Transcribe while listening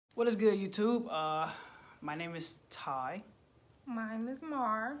What is good, YouTube? My name is Ty. Mine is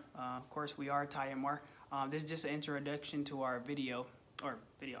Mar. Of course, we are Ty and Mar. This is just an introduction to our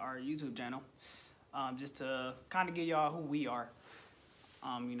our YouTube channel, just to kind of give y'all who we are.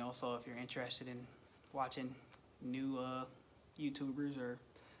 So if you're interested in watching new YouTubers or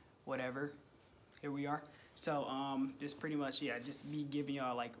whatever, here we are. So just pretty much, just be giving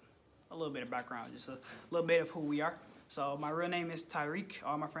y'all like a little bit of background, just a little bit of who we are. So my real name is Tyreek.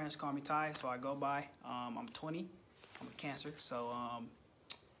 All my friends call me Ty, so I go by. I'm 20. I'm a Cancer, so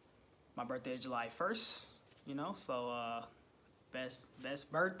my birthday is July 1st. So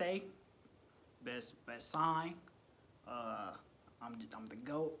best birthday, best sign. I'm the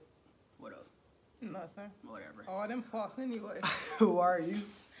GOAT. What else? Nothing. Whatever. All them false anyway. Who are you?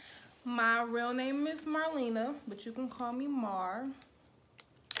 My real name is Marlena, but you can call me Mar.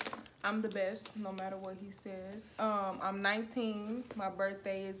 I'm the best, no matter what he says. I'm 19. My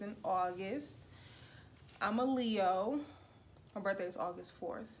birthday is in August. I'm a Leo. My birthday is August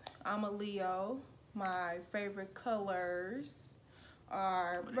 4th. I'm a Leo. My favorite colors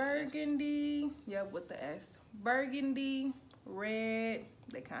are burgundy. Yep, with the S. Burgundy, red.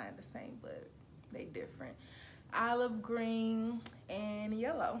 They kind of the same, but they different. Olive green and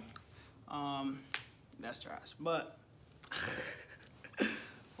yellow. That's trash. But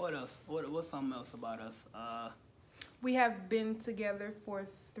what else? What's something else about us? We have been together for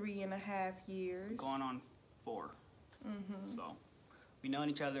 3.5 years. Going on 4. So we known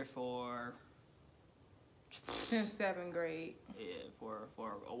each other for Since 7th grade. Yeah, for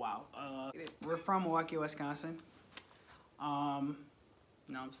a while. We're from Milwaukee, Wisconsin. You know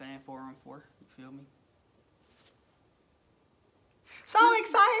what I'm saying? 4 on 4. You feel me? So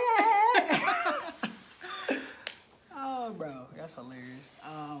excited! Oh, bro, that's hilarious.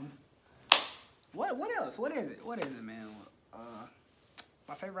 What else? What is it? What is it, man?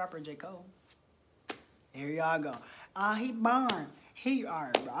 My favorite rapper, J. Cole. Here y'all go. He burned.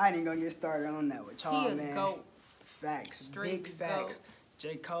 Alright, bro. I ain't gonna get started on that with y'all, man. He a GOAT. Facts. Straight Big facts. GOAT.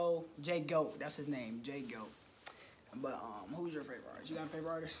 J. Cole. J. GOAT. That's his name. J. GOAT. But who's your favorite artist? You got a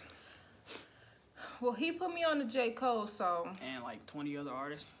favorite artist? Well, he put me on to J. Cole, so And like 20 other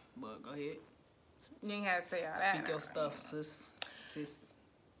artists. But go ahead. you ain't have to say all that. Speak your stuff, sis.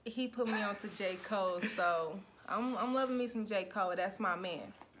 He put me on to J. Cole, so I'm loving me some J. Cole. That's my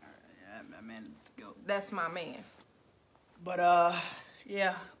man. Alright, yeah, man, let's go. That's my man. But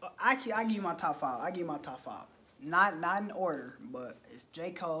yeah, I give you my top 5. I give you my top 5. Not in order, but it's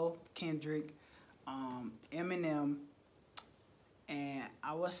J. Cole, Kendrick, Eminem, and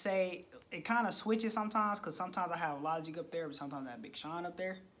I would say it kind of switches sometimes, because sometimes I have Logic up there, but sometimes I have Big Sean up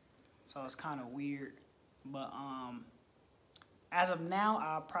there, so it's kind of weird. But as of now,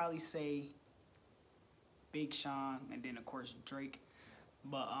 I'll probably say Big Sean, and then of course Drake.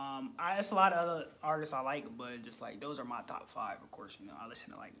 But it's a lot of other artists I like, but just like those are my top 5. Of course, I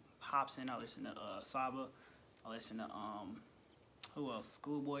listen to like Hopsin, I listen to Saba, I listen to who else?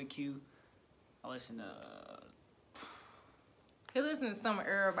 Schoolboy Q. I listen to He listens to some of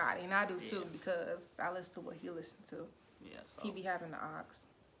everybody, and I do too, Yeah. because I listen to what he listens to. yeah, so He be having the ox.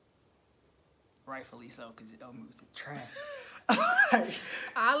 rightfully so, because your music trash.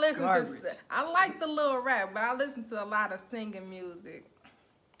 I listen Garbage. to. I like the little rap, but I listen to a lot of singing music.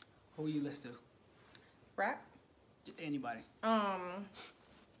 Who you listen to? Rap. Anybody?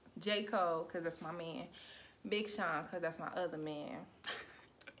 J. Cole, cause that's my man. Big Sean, cause that's my other man.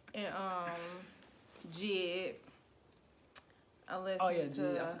 And Jid. I listen Oh yeah, to G.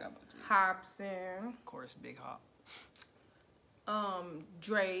 I forgot about G. Hopsin. Of course, Big Hop,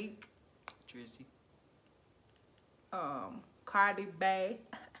 Drake. Drizzy, Cardi B.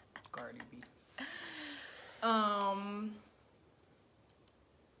 Cardi B. I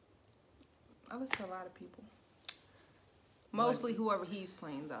listen to a lot of people. Mostly whoever he's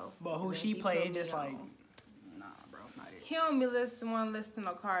playing though. But who And she he play, put it just me like, on. nah, bro, it's not it. He don't be want to listen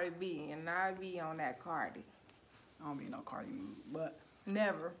to Cardi B, and I be on that Cardi. I don't be no Cardi mood, but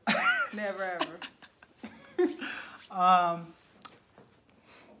Never, never ever.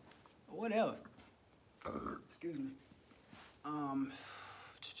 what else? Excuse me.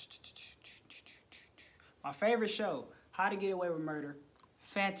 My favorite show, How to Get Away with Murder.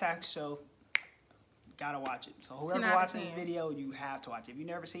 Fantastic show. Gotta watch it. So whoever 10 out of watching this 10. video, you have to watch it. If you've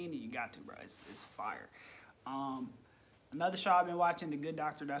never seen it, you got to, bro. It's fire. Another show I've been watching, The Good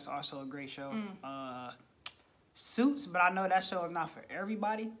Doctor. That's also a great show. Suits, but I know that show is not for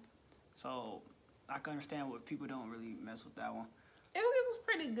everybody. So I can understand what people don't really mess with that one. It was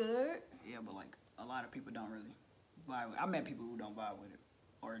pretty good. Yeah, but like a lot of people don't really vibe with it. I met people who don't vibe with it,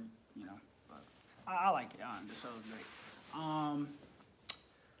 or but I like it. The show is great.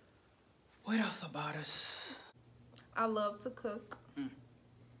 What else about us? I love to cook.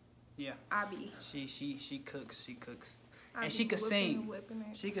 Yeah. I be. She cooks. She cooks. I And she be could sing. whipping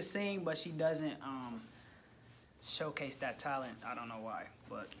it. She could sing, but she doesn't showcase that talent. I don't know why,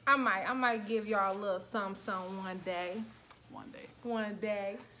 but I might give y'all a little something one day. one day. One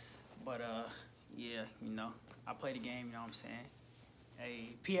day. But yeah, you know, I play the game. You know what I'm saying?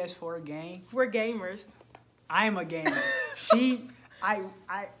 A PS4 game. We're gamers. I am a gamer.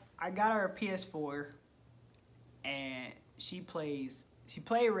 I got her a PS4, and she played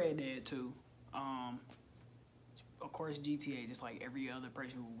Red Dead 2. Of course, GTA, just like every other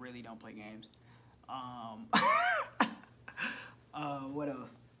person who really don't play games. What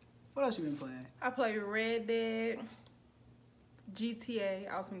else? What else you been playing? I play Red Dead,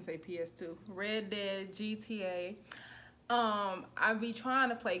 GTA. I was gonna say PS2. Red Dead, GTA. I be trying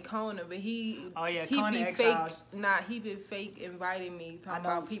to play Conan, but he Conan be Exiles. fake. He been fake inviting me, talking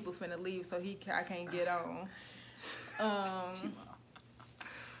about people finna leave, so I can't get on.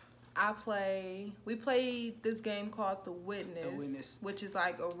 We played this game called The Witness. Which is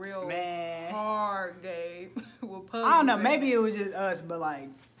like a real hard game with puzzles. I don't know, maybe it was just us, but like,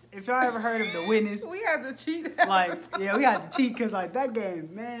 if y'all ever heard of The Witness, we had to cheat. Like, yeah, we had to cheat because like that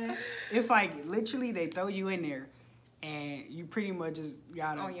game, man, it's like literally they throw you in there, and you pretty much just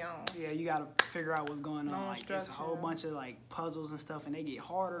gotta, on your own. Yeah, you gotta figure out what's going on. No like, it's a whole bunch of like puzzles and stuff, and they get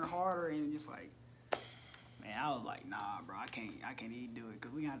harder and harder, and just like. Man, I was like, nah, bro, I can't even do it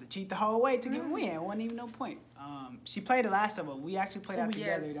because we have to cheat the whole way to get a win. It wasn't even no point. She played The Last of Us. We actually played that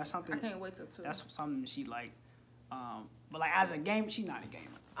together. Yes. That's something. I can't wait till 2. That's something she like. But like as a gamer, she's not a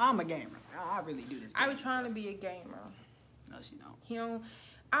gamer. I'm a gamer. I really do this. I be trying to be a gamer. No, she don't.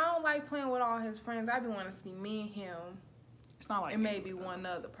 I don't like playing with all his friends. I be wanting to be me and him. It's not like. And maybe one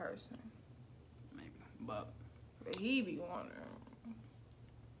other person. Maybe, but he be wanting.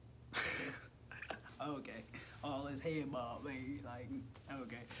 Okay. All his head bob, baby. Like,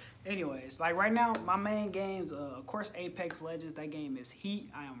 okay. Anyways, like right now, my main games, of course, Apex Legends. That game is heat.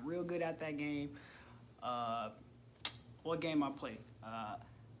 I am real good at that game. What game I play?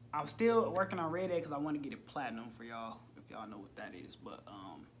 I'm still working on Red Dead because I want to get it platinum for y'all, if y'all know what that is. But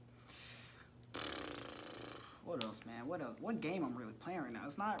what else, man? What else? What game I'm really playing right now?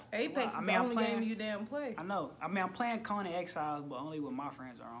 It's not Apex. Is the only game you damn play. I know. I mean, I'm playing Conan Exiles, but only when my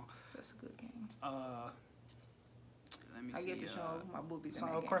friends are on. That's a good game. Let me see. I get to show my boobies. So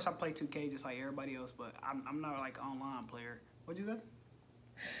of course I play 2K just like everybody else, but I'm not like an online player. What'd you say?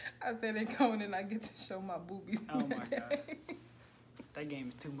 I said in Conan I get to show my boobies. Oh my gosh, that game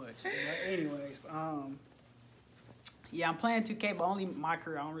is too much. But anyways, yeah, I'm playing 2K, but only my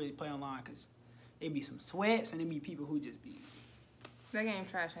career. I don't really play online because it be some sweats and it be people who just be. That game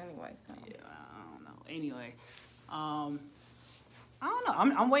trash anyway. So. Yeah, I don't know. Anyway, I don't know.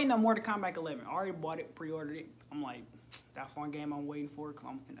 I'm waiting on Mortal Kombat 11. I already bought it, pre-ordered it. I'm like, that's one game I'm waiting for because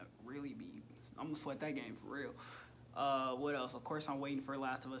I'm gonna sweat that game for real. What else? Of course, I'm waiting for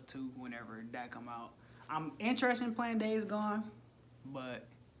Last of Us 2 whenever that come out. I'm interested in playing Days Gone, but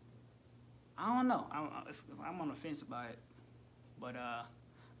I don't know. I'm on the fence about it. But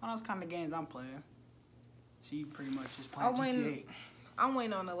those kind of games I'm playing. She pretty much just playing GTA. I'm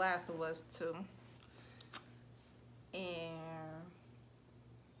waiting on The Last of Us 2. And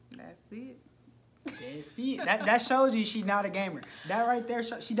that's it. That's it. That shows you she's not a gamer. That right there,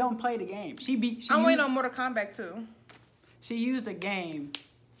 she don't play the game. I'm waiting on Mortal Kombat 2. She used the game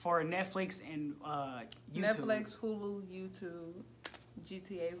for Netflix and YouTube. Netflix, Hulu, YouTube,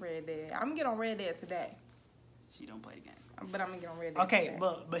 GTA, Red Dead. I'm gonna get on Red Dead today. She don't play the game. But I'm gonna get on Red Dead today. Okay,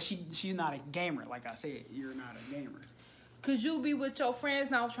 but she's not a gamer. Like I said, you're not a gamer. Cause you be with your friends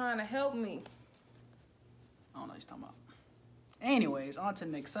now trying to help me. I don't know what you're talking about. Anyways, on to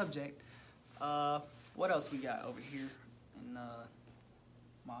the next subject. What else we got over here in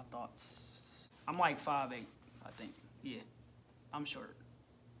my thoughts? I'm like 5'8", I think. Yeah, I'm short.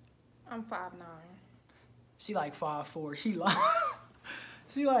 I'm 5'9". She like 5'4". She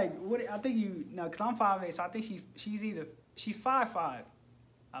like what? I think cause I'm 5'8", so I think she's 5'5",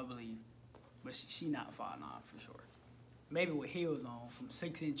 I believe, but she not 5'9" for sure. Maybe with heels on, some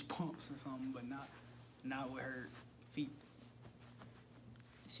 6-inch pumps or something, but not with her feet.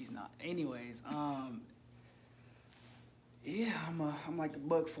 She's not. Anyways, yeah, I'm like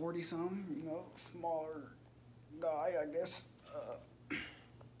 $140 something, you know, smaller guy, I guess.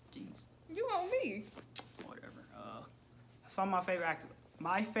 Jeez. You on me? Whatever. Some of my favorite actors.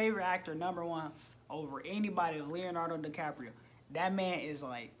 My favorite actor, #1 over anybody, is Leonardo DiCaprio. That man is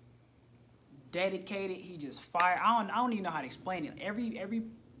like dedicated. He just fire. I don't even know how to explain it. Every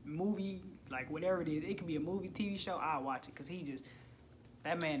movie, like whatever it is, it could be a movie, TV show. I'll watch it because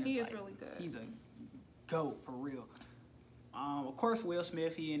That man is He is like, really good. He's a GOAT for real. Of course, Will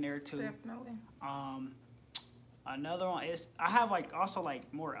Smith, he in there too. Definitely. Another one is I have like also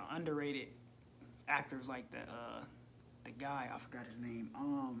like more underrated actors like the guy, I forgot his name.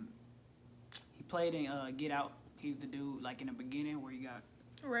 He played in Get Out. He's the dude like in the beginning where he got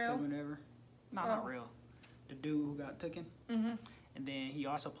Real. taken whatever. No, not real. The dude who got taken. Mhm. And then he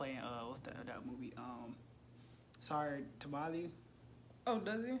also played what's that movie? Sorry to Bother You. Oh,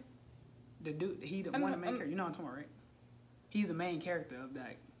 does he? The dude, he the one of the main character. You know what I'm talking about, right? He's the main character of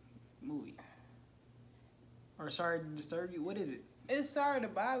that movie. Or Sorry to Disturb You. What is it? It's Sorry to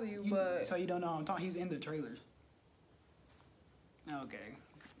Bother You, but So you don't know what I'm talking. He's in the trailers. Okay.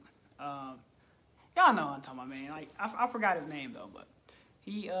 Y'all know what I'm talking about, man. Like I forgot his name though, but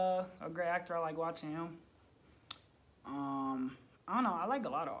he a great actor. I like watching him. I don't know. I like a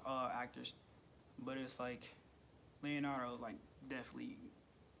lot of actors, but it's like Leonardo's like definitely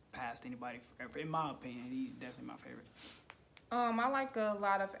past anybody. In my opinion, he's definitely my favorite. I like a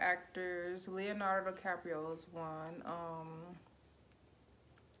lot of actors. Leonardo DiCaprio is one.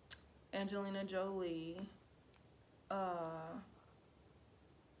 Angelina Jolie.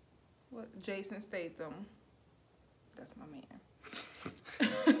 Jason Statham. That's my man.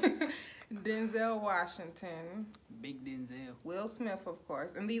 Denzel Washington. Big Denzel. Will Smith, of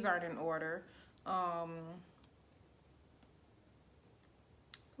course. And these aren't in order.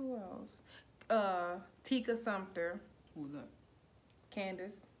 Who else? Tika Sumpter. Who's that?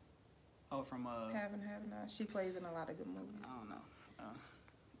 Candace. Oh, from Having Not. She plays in a lot of good movies. I don't know.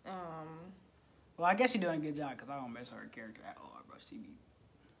 Well, I guess she's doing a good job because I don't mess with her character at all, bro. She be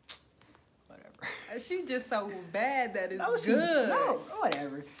whatever. She's just so bad that it's No, good. No,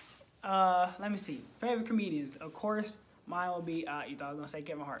 whatever. Let me see. Favorite comedians, of course. Mine would be. You thought I was gonna say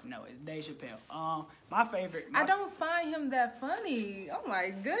Kevin Hart? No, it's Dave Chappelle. My favorite. I don't find him that funny. Oh my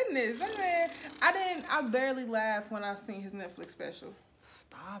goodness, that man! I barely laughed when I seen his Netflix special.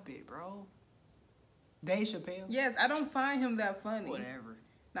 Stop it, bro. Dave Chappelle. Yes, I don't find him that funny. Whatever.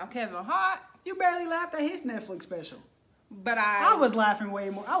 Now Kevin Hart, You barely laughed at his Netflix special. but I was laughing way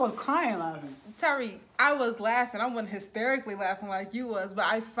more. I was crying laughing. Tariq, I was laughing. I wasn't hysterically laughing like you was, but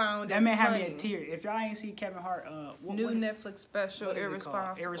I found That it man had funny. me a tear. If y'all ain't see Kevin Hart, New Netflix special, what is it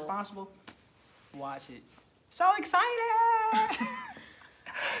called? Irresponsible. Irresponsible. Watch it. So excited!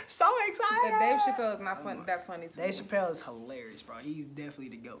 So excited! But Dave Chappelle is not that funny to Dave me. Chappelle is hilarious, bro. He's definitely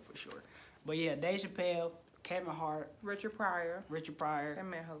the GOAT for sure. But yeah, Dave Chappelle, Kevin Hart, Richard Pryor. Richard Pryor. That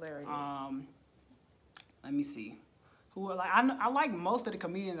man hilarious. Let me see. Who like I like most of the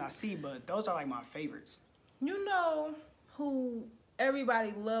comedians I see, but those are like my favorites. You know who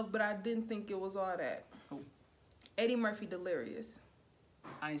everybody loved, but I didn't think it was all that? Who? Eddie Murphy Delirious.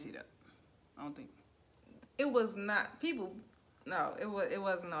 I didn't see that. I don't think. It was not people. No, it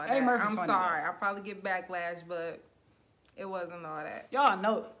wasn't all Eddie that. Murphy's I'm funny, sorry. I'll probably get backlash, but it wasn't all that. Y'all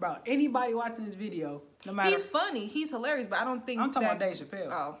know, bro. Anybody watching this video, no matter. He's funny. He's hilarious, but I don't think I'm talking that, about Dave Chappelle.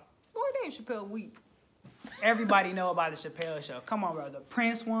 Oh, boy, Dave Chappelle weak. Everybody know about the Chappelle Show. Come on, bro. The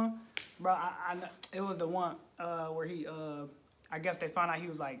Prince one, bro. I know, it was the one where he. I guess they found out he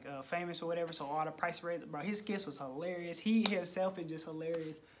was like famous or whatever. So all the price raised, bro. His skits was hilarious. He himself is just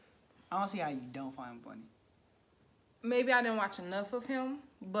hilarious. I don't see how you don't find him funny. Maybe I didn't watch enough of him,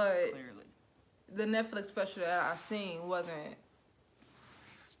 but Clearly. the Netflix special that I seen wasn't.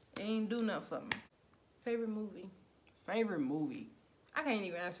 It ain't do nothing for me. Favorite movie? Favorite movie. I can't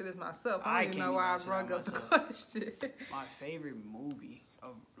even answer this myself. I I don't even can't know even why I answer brought that up the myself. question. My favorite movie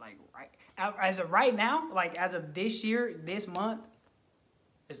of like as of right now, like as of this year, this month,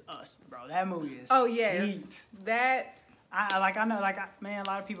 is Us, bro. That movie is. Oh yes, heat. that. I know, man, a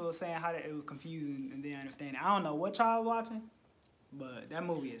lot of people were saying how it was confusing and didn't understand it. I don't know what y'all was watching, but that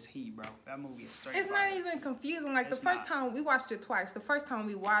movie is heat, bro. That movie is straight. It's fire. not even confusing. Like It's the first not. time we watched it twice. The first time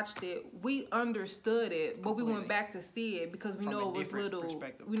we watched it, we understood it, but we went Completely. back to see it because we From know a it was different little.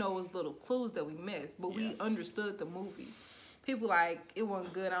 perspective. We know it was little clues that we missed, but we Yeah. understood the movie. People like it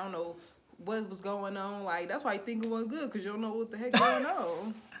wasn't good. I don't know what was going on. Like that's why you think it wasn't good because you don't know what the heck going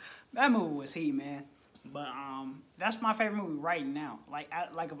on. That movie was heat, man. But that's my favorite movie right now.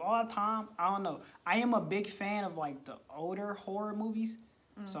 Like of all time, I don't know. I am a big fan of like the older horror movies.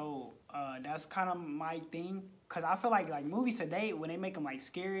 So that's kind of my thing. Cause I feel like movies today, when they make them like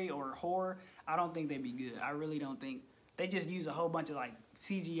scary or horror, I don't think they'd be good. I really don't think. They just use a whole bunch of like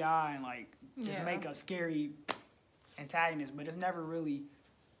CGI and like just Yeah. make a scary antagonist, but it's never really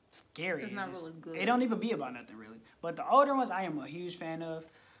scary. It's not really good. It don't even be about nothing really. But the older ones, I am a huge fan of.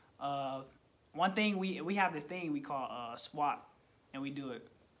 One thing we have this thing we call SWAT, and we do it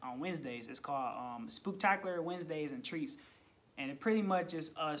on Wednesdays. It's called Spooktacular Wednesdays and Treats, and it pretty much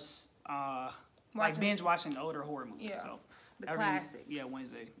is us like binge watching older horror movies. Yeah, So the classics. Yeah,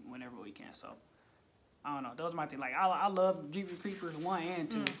 Wednesday, whenever we can. So I don't know. Those are my thing. Like I love Jeepers Creepers 1 and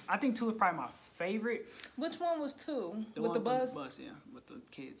 2. I think 2 is probably my favorite. Which one was 2? The with one the bus? With the bus, yeah, with the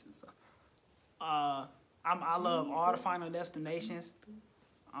kids and stuff. I love all the Final Destinations.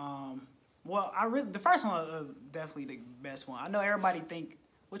 Well, the first one is definitely the best one. I know everybody think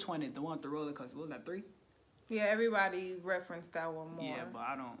which one is the one with the roller coaster. What was that, 3? Yeah, everybody referenced that one more. Yeah, but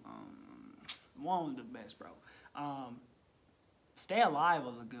I don't. One was the best, bro. Stay Alive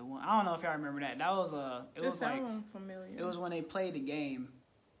was a good one. I don't know if y'all remember that. That was it was like familiar. It was when they played the game,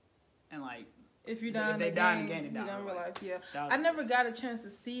 and like if you die in the game, you don't realize. Yeah, I never got a chance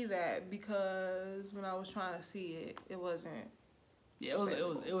to see that because when I was trying to see it, it wasn't. Yeah,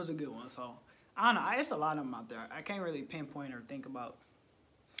 it was a good one. So I don't know. It's a lot of them out there. I can't really pinpoint or think about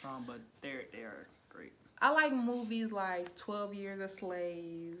some, but they are great. I like movies like 12 Years a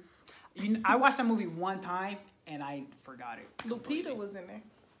Slave. I watched that movie one time and I forgot it. Lupita was in there.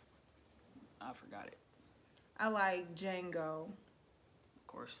 I forgot it. I like Django. Of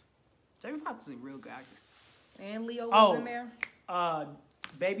course. Jamie Foxx is a real good actor. And Leo was in there.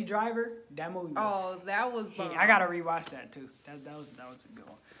 Baby Driver. That movie was. Oh, that was bomb. I gotta rewatch that too. That was a good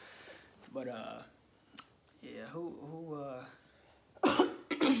one. But yeah. Who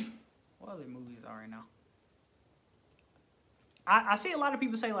what other movies are right now? I see a lot of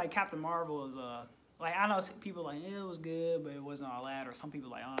people say like Captain Marvel is like I know people like it was good but it wasn't all that, or some people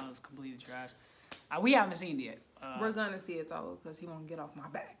like it's completely trash. We haven't seen it yet. We're gonna see it though because he won't get off my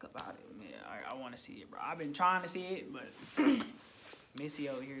back about it. Yeah, I want to see it, bro. I've been trying to see it, but Missy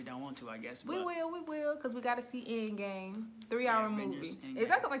over here don't want to, I guess. We will, because we got to see Endgame. 3-hour movie. Is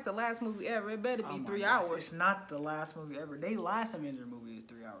that like the last movie ever? It better be 3 hours. It's not the last movie ever. They last Avenger movie was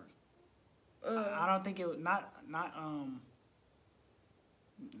 3 hours. I don't think it was not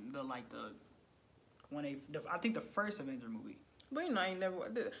I think the first Avenger movie. But you know,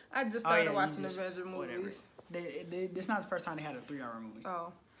 I just started watching Avenger movies. This is not the first time they had a 3-hour movie.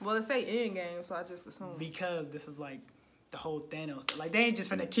 Oh. Well, it say Endgame, so I just assumed. Because this is like the whole Thanos thing. Like, they ain't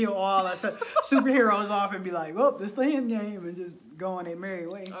just finna kill all us superheroes off and be like, well, this the Endgame, and just go on their merry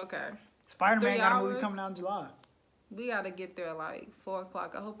way. Okay. Spider-Man got a movie coming out in July. We gotta get there like 4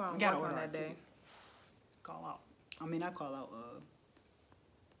 o'clock. I hope I don't work on that day. Call out. I mean, I call out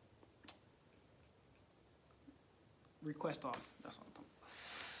request off. That's what I'm talking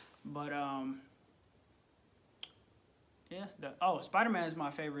about. But yeah. Spider-Man is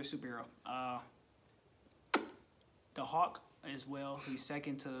my favorite superhero. The Hawk as well. He's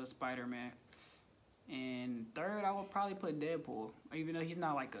second to Spider-Man. And third, I would probably put Deadpool. Even though he's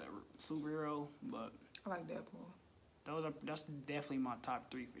not like a superhero, but I like Deadpool. That's definitely my top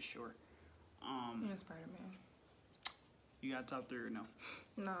 3 for sure. And Spider-Man. You got top 3 or no?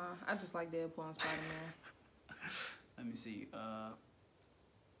 Nah, I just like Deadpool and Spider-Man. Let me see.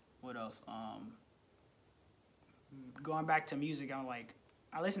 What else? Going back to music,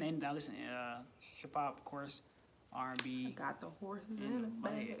 I listen to hip hop, of course, R&B. I got the horses in the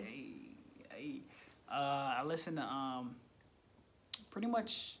bag. I listen to pretty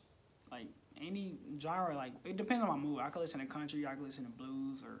much like any genre. Like, it depends on my mood. I can listen to country, I can listen to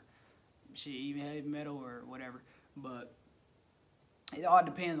blues, or shit, even heavy metal or whatever. But it all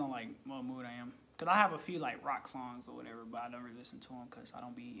depends on like what mood I am. Cause I have a few like rock songs or whatever, but I don't really listen to them because I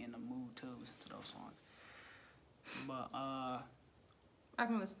don't be in the mood to listen to those songs. But I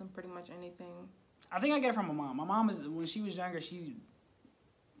can listen to pretty much anything. I think I get it from my mom. My mom when she was younger, she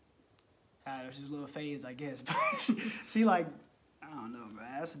had this little phase, I guess. But she like, I don't know,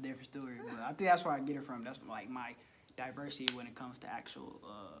 man. That's a different story. But I think that's where I get it from. That's like my diversity when it comes to actual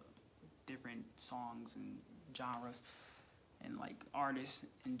different songs and genres and like artists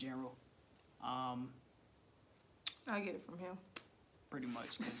in general. I get it from him. Pretty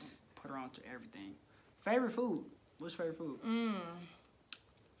much, cause put her onto everything. Favorite food? What's favorite food?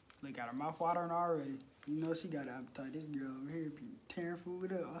 Look at her mouth watering already. You know she got an appetite. This girl over here be tearing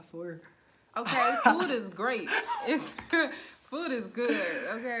food up, I swear. Okay, food is great. Food is good,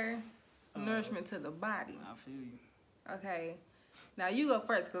 okay? Nourishment to the body. I feel you. Okay. Now you go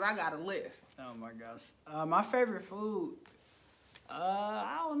first, because I got a list. Oh my gosh. My favorite food,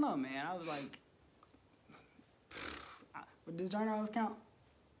 I don't know, man. I was like, would this joint always count?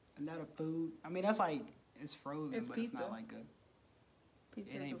 Not a food. I mean, that's like, it's frozen, it's but pizza. It's not like a,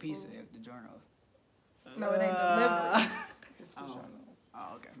 pizza it ain't pizza if the joint No, it ain't delivery. It's oh,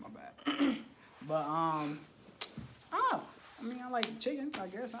 okay, my bad. But, I mean, I like chicken, I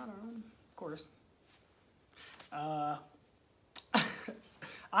guess. I don't know. Of course. I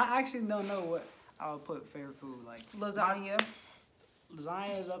actually don't know what I would put favorite food like. Lasagna.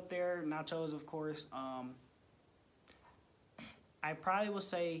 lasagna is up there. Nachos, of course. I probably would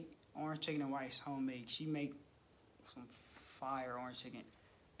say orange chicken and rice, homemade. She make some fire orange chicken.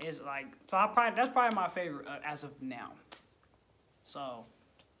 It's like, so that's probably my favorite as of now. So,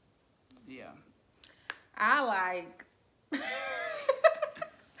 yeah. I like. There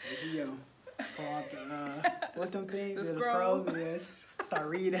you go. Pull out the, what's them things? The The scroll. scrolls. Yes. Start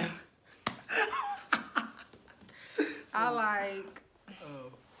reading. I like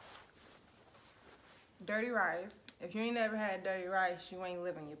Oh. dirty rice. If you ain't never had dirty rice, you ain't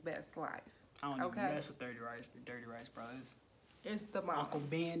living your best life. I don't Okay. even mess with dirty rice. Dirty rice, bro. It's It's the bomb. Uncle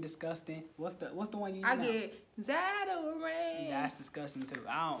Ben, disgusting. What's the one you I know? get Zatarang. That's disgusting too.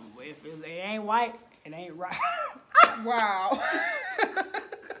 I don't. If it ain't white, it ain't right. Wow.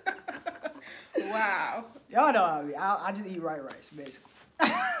 Wow. Y'all know I mean. I just eat white rice, basically. All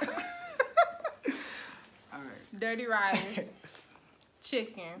right. Dirty rice,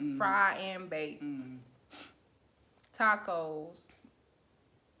 chicken, fry and bake, Mm. tacos,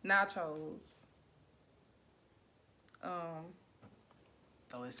 nachos.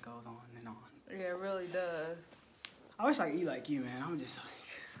 The list goes on and on. Yeah, it really does. I wish I could eat like you, man. I'm just like,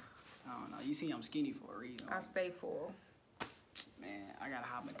 I don't know. You see, I'm skinny for a reason. I stay full. Man, I got a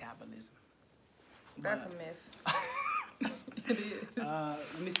high metabolism. That's a But, myth. It is.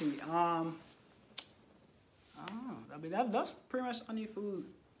 Let me see. I don't know. I mean, that's pretty much the only food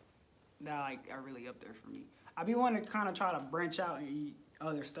that like are really up there for me. I be wanting to kind of try to branch out and eat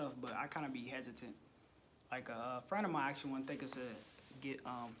other stuff, but I kind of be hesitant. Like a friend of mine actually want to take us to get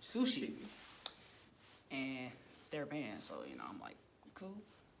sushi, and they're paying, so you know I'm like cool.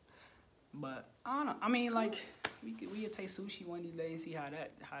 But I don't know. I mean, like we could taste sushi one of these days and see how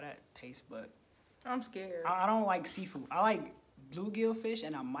that tastes. But I'm scared. I don't like seafood. I like bluegill fish,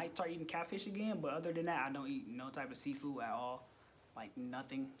 and I might start eating catfish again. But other than that, I don't eat no type of seafood at all. Like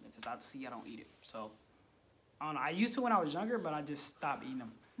nothing. If it's out to sea, I don't eat it. So I don't know. I used to when I was younger, but I just stopped eating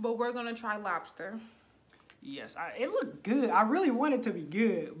them. But we're gonna try lobster. Yes, it looked good. I really want it to be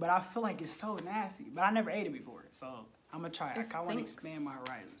good, but I feel like it's so nasty. But I never ate it before, so I'm gonna try it. I It kind of want to stinks. expand my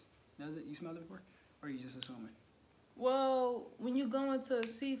horizons. Does it? You smelled it before, or are you just assuming? Well, when you go into a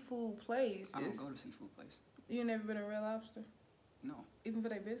seafood place, I don't go to seafood place. you never been to Red Lobster, No, even for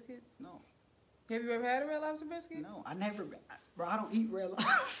their biscuits. no, Have you ever had a Red Lobster biscuit? no. I never, bro. I don't eat Red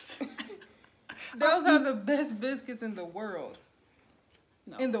Lobster. Those are the best biscuits in the world.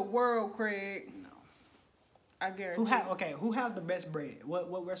 No, In the world, Craig. no. I guarantee. Who have the best bread?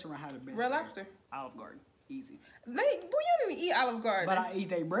 What restaurant have the best Red bread? Lobster. Olive Garden, easy. Boy, you don't even eat Olive Garden. But I eat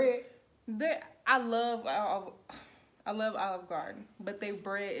their bread. I love Olive Garden, but their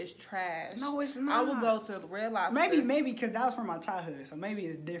bread is trash. No, it's not. I would go to the Red Lobster. Maybe because that was from my childhood, so maybe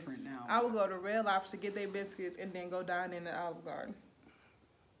it's different now. I would go to Red Lobster, get their biscuits, and then go dine in the Olive Garden.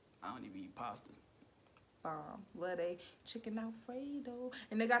 I don't even eat pasta. Bomb. Love they chicken Alfredo,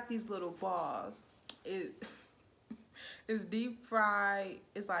 and they got these little balls. It's deep fried.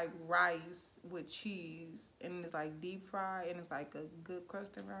 It's like rice with cheese, and it's like deep fried, and it's like a good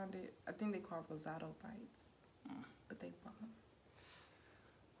crust around it. I think they call it risotto bites, but they bomb.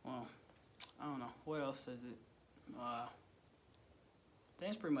 Well, I don't know. What else is it?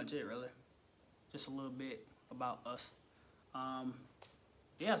 That's pretty much it, really. Just a little bit about us.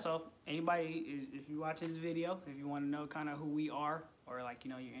 Yeah, so anybody, if you're watching this video, if you want to know kind of who we are, or like, you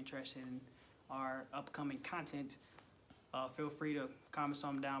know, you're interested in our upcoming content, feel free to comment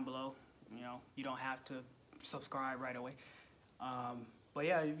something down below. You know, you don't have to subscribe right away. But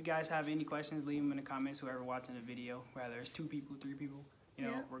yeah, if you guys have any questions, leave them in the comments, whoever watching the video, whether it's 2 people, 3 people, you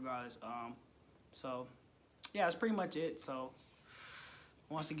know, Yeah. regardless. So yeah, that's pretty much it. So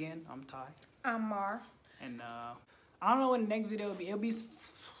once again, I'm Ty. I'm Mar. And I don't know when the next video will be. It'll be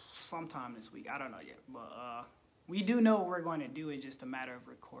sometime this week. I don't know yet. But we do know what we're going to do. It's just a matter of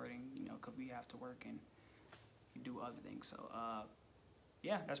recording, you know, because we have to work and do other things. So,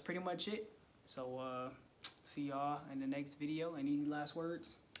 yeah, that's pretty much it. So, see y'all in the next video. Any last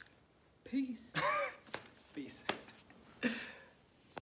words? Peace. Peace.